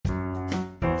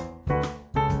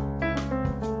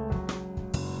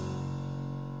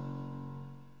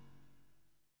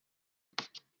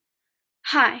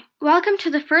Hi, welcome to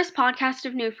the first podcast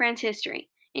of New France history.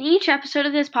 In each episode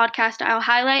of this podcast, I'll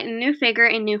highlight a new figure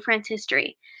in New France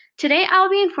history. Today, I'll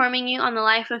be informing you on the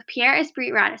life of Pierre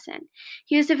Esprit Radisson.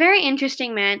 He was a very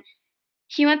interesting man.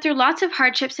 He went through lots of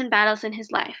hardships and battles in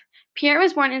his life. Pierre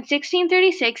was born in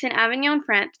 1636 in Avignon,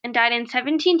 France, and died in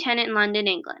 1710 in London,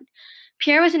 England.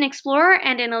 Pierre was an explorer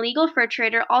and an illegal fur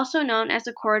trader, also known as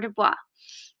a coureur de bois.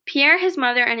 Pierre, his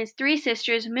mother, and his three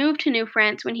sisters moved to New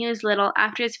France when he was little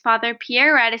after his father,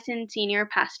 Pierre Radisson Sr.,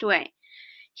 passed away.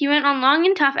 He went on long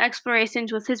and tough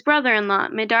explorations with his brother-in-law,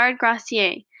 Medard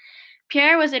Gracier.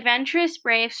 Pierre was adventurous,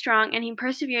 brave, strong, and he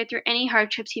persevered through any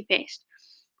hardships he faced.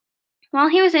 While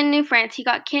he was in New France, he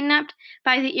got kidnapped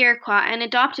by the Iroquois and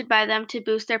adopted by them to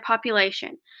boost their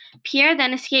population. Pierre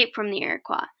then escaped from the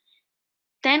Iroquois.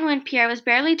 Then, when Pierre was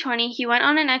barely 20, he went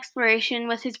on an exploration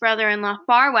with his brother-in-law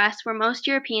far west where most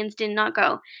Europeans did not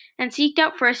go, and seeked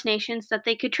out First Nations that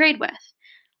they could trade with.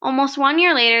 Almost 1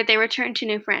 year later, they returned to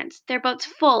New France, their boats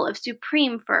full of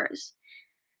supreme furs.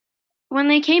 When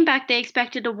they came back, they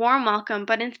expected a warm welcome,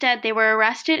 but instead they were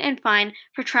arrested and fined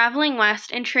for traveling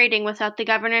west and trading without the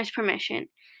governor's permission.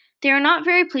 They were not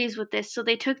very pleased with this, so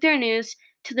they took their news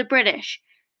to the British.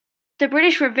 The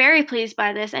British were very pleased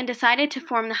by this and decided to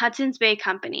form the Hudson's Bay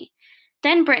Company.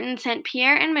 Then Britain sent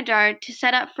Pierre and Medard to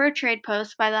set up fur trade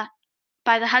posts by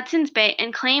the Hudson's Bay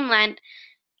and claim land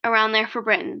around there for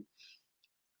Britain.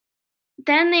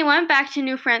 Then they went back to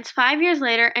New France 5 years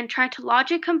later and tried to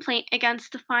lodge a complaint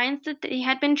against the fines that they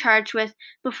had been charged with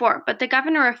before, but the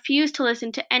governor refused to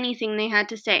listen to anything they had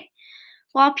to say.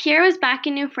 While Pierre was back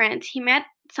in New France, he met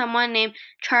someone named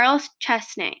Charles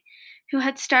Chesnay, who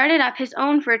had started up his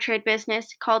own fur trade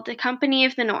business called the Company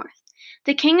of the North.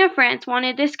 The King of France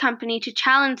wanted this company to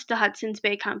challenge the Hudson's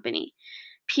Bay Company.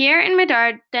 Pierre and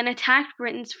Medard then attacked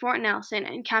Britain's Fort Nelson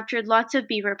and captured lots of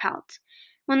beaver pelts.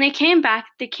 When they came back,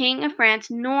 the King of France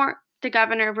nor the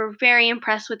governor were very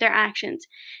impressed with their actions,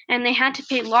 and they had to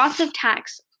pay lots of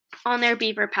tax on their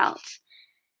beaver pelts.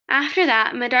 After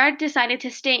that, Medard decided to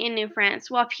stay in New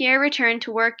France, while Pierre returned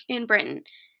to work in Britain,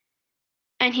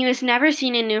 and he was never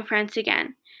seen in New France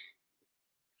again.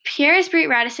 Pierre Esprit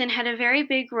Radisson had a very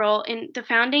big role in the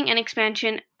founding and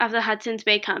expansion of the Hudson's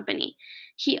Bay Company.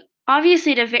 He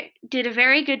obviously did a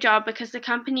very good job because the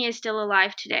company is still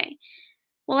alive today.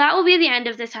 Well, that will be the end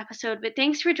of this episode, but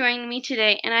thanks for joining me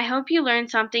today, and I hope you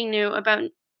learned something new about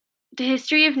the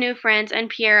history of New France and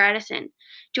Pierre Radisson.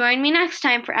 Join me next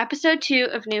time for episode 2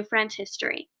 of New France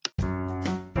History.